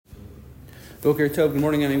Boker Tov, good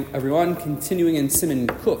morning everyone. Continuing in Zimun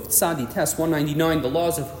Kuf, Tzadi, test 199, the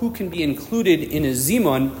laws of who can be included in a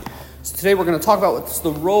Zimun. So today we're going to talk about what's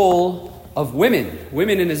the role of women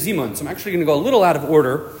in a Zimun. So I'm actually going to go a little out of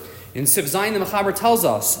order. In Siv Zayin, the Mechaber tells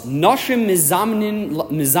us, Nashim mizamnos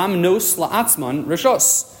la'atzman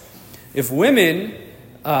rishos. If women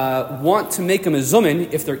want to make a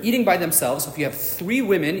mezumin, if they're eating by themselves, if you have three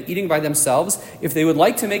women eating by themselves, if they would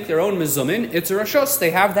like to make their own mezumin, it's a rashos.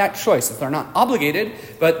 They have that choice. If they're not obligated,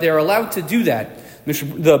 but they're allowed to do that.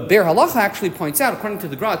 The Be'er Halacha actually points out, according to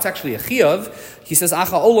the Gra, it's actually a chiyuv. He says,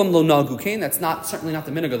 Acha olam lo nagu kain. That's certainly not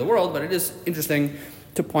the minhag of the world, but it is interesting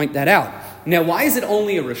to point that out. Now, why is it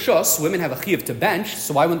only a rashos? Women have a chiyuv to bench,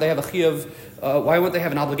 so why wouldn't they have a chiyuv? Why wouldn't they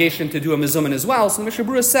have an obligation to do a mezumin as well? So the Mishnah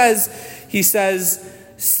Berurah says,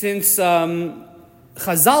 since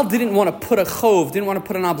Chazal didn't want to put a chov, didn't want to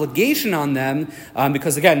put an obligation on them,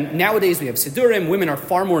 because again, nowadays we have Sidurim, women are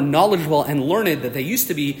far more knowledgeable and learned than they used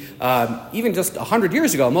to be, even just 100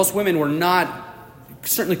 years ago. Most women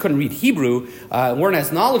certainly couldn't read Hebrew, weren't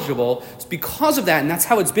as knowledgeable. It's because of that, and that's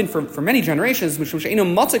how it's been for many generations. They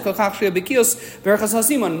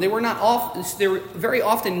were very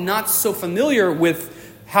often not so familiar with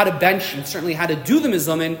how to bench and certainly how to do the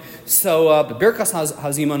mizumin. So, Birkas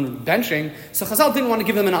Hazimun benching. So Chazal didn't want to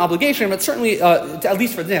give them an obligation, but certainly, at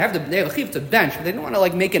least they have a chiv to bench, but they didn't want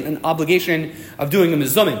to make it an obligation of doing a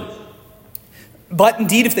mizumin. But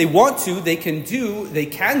indeed, if they want to, they can do a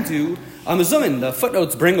mizumin. The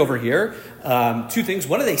footnotes bring over here two things.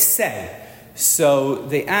 What do they say? So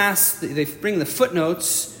they bring the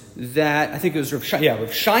footnotes that I think it was Rav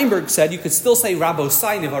Scheinberg said you could still say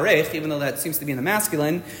Rabbosai Nivarech, even though that seems to be in the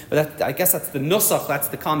masculine, but I guess that's the nusach, that's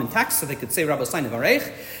the common text, so they could say Rabbosai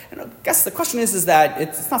Nivarech. And I guess the question is that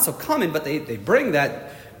it's not so common, but they bring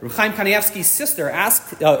that Rav Chaim Kanievsky's sister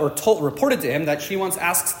reported to him that she once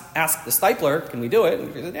asked the Stipler, can we do it?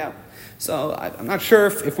 And he said, yeah. So I'm not sure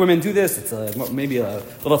if women do this. It's maybe a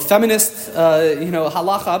little feminist,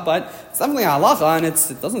 halacha, but it's definitely a halacha, and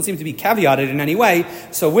it doesn't seem to be caveated in any way.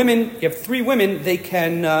 So women, you have three women, they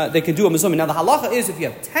can do a mezumin. Now the halacha is if you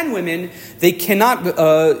have 10 women, they cannot. The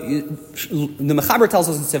Mechaber tells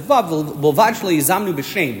us in Sevav v'lvajli zamnu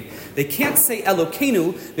b'shem. They can't say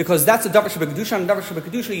Elokeinu because that's a davar shebekadusha. And davar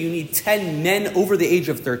shebekadusha, you need 10 men over the age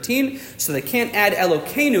of 13, so they can't add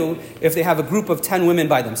Elokeinu if they have a group of 10 women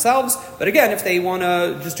by themselves. But again, if they want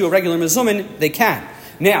to just do a regular mezumin, they can.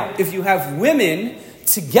 Now, if you have women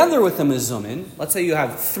together with a mezumin, let's say you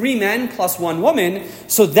have 3 men plus 1 woman,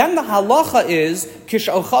 so then the halacha is,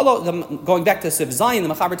 going back to Siv Zayin,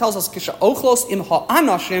 the Mechaber tells us, Kisha ochlos im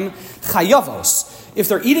ha'anashim chayavos. If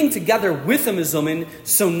they're eating together with a mezumin,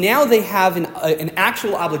 so now they have an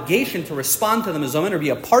actual obligation to respond to the mezumin or be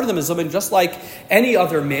a part of the mezumin, just like any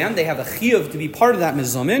other man. They have a chiyuv to be part of that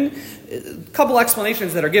mezumin. A couple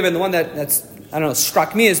explanations that are given. The one that's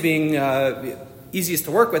struck me as being easiest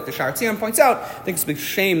to work with, the Shar Tzion points out, I think it's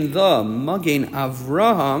b'shem the Magen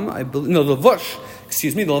Avraham, the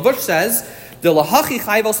Lavush says, the lahachi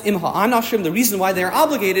chayvos im ha'anashim. The reason why they're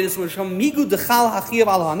obligated is migu dechal hachiyav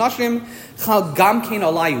al ha'anashim chal gam kein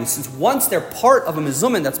alayu. Since once they're part of a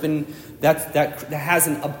mezumin that has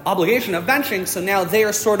an obligation of benching, so now they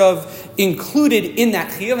are sort of included in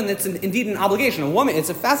that chiyuv, and it's indeed an obligation. A woman,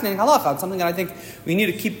 it's a fascinating halacha. It's something that I think we need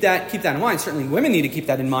to keep that in mind. Certainly, women need to keep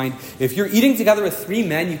that in mind. If you're eating together with 3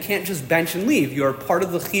 men, you can't just bench and leave. You're part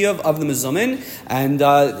of the chiyuv of the mezumin, and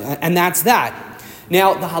that's that.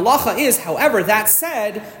 Now, the halacha is, however, that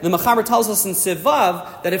said, the Mechaber tells us in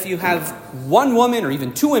Sivav that if you have 1 woman, or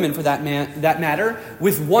even 2 women for that matter,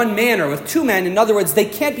 with 1 man or with 2 men, in other words, they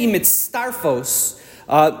can't be mitztarfos.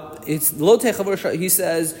 It's lo techavur. He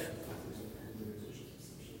says,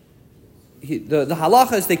 the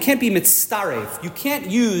halacha is they can't be mitztaref. You can't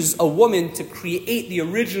use a woman to create the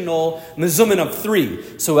original mezumin of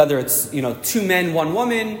 3. So whether it's 2 men, 1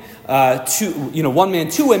 woman, 1 man,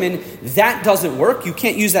 2 women, that doesn't work. You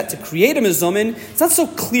can't use that to create a mezumin. It's not so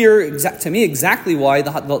clear to me exactly why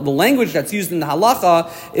the language that's used in the halacha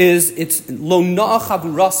is it's lo na'ach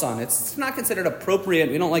havurasan. It's not considered appropriate.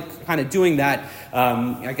 We don't like kind of doing that.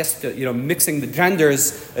 I guess mixing the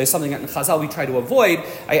genders is something that in Chazal we try to avoid.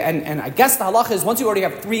 And I guess the halacha is once you already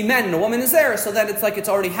have 3 men and a woman is there, so then it's like it's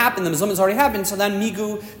already happened. The mezumin's already happened. So then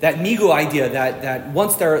that migu idea that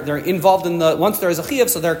once they're involved once there is a chiyuv,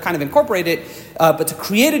 so they're kind of incorporated. But to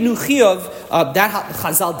create a new chiyuv, that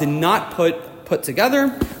Chazal did not put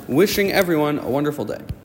together. Wishing everyone a wonderful day.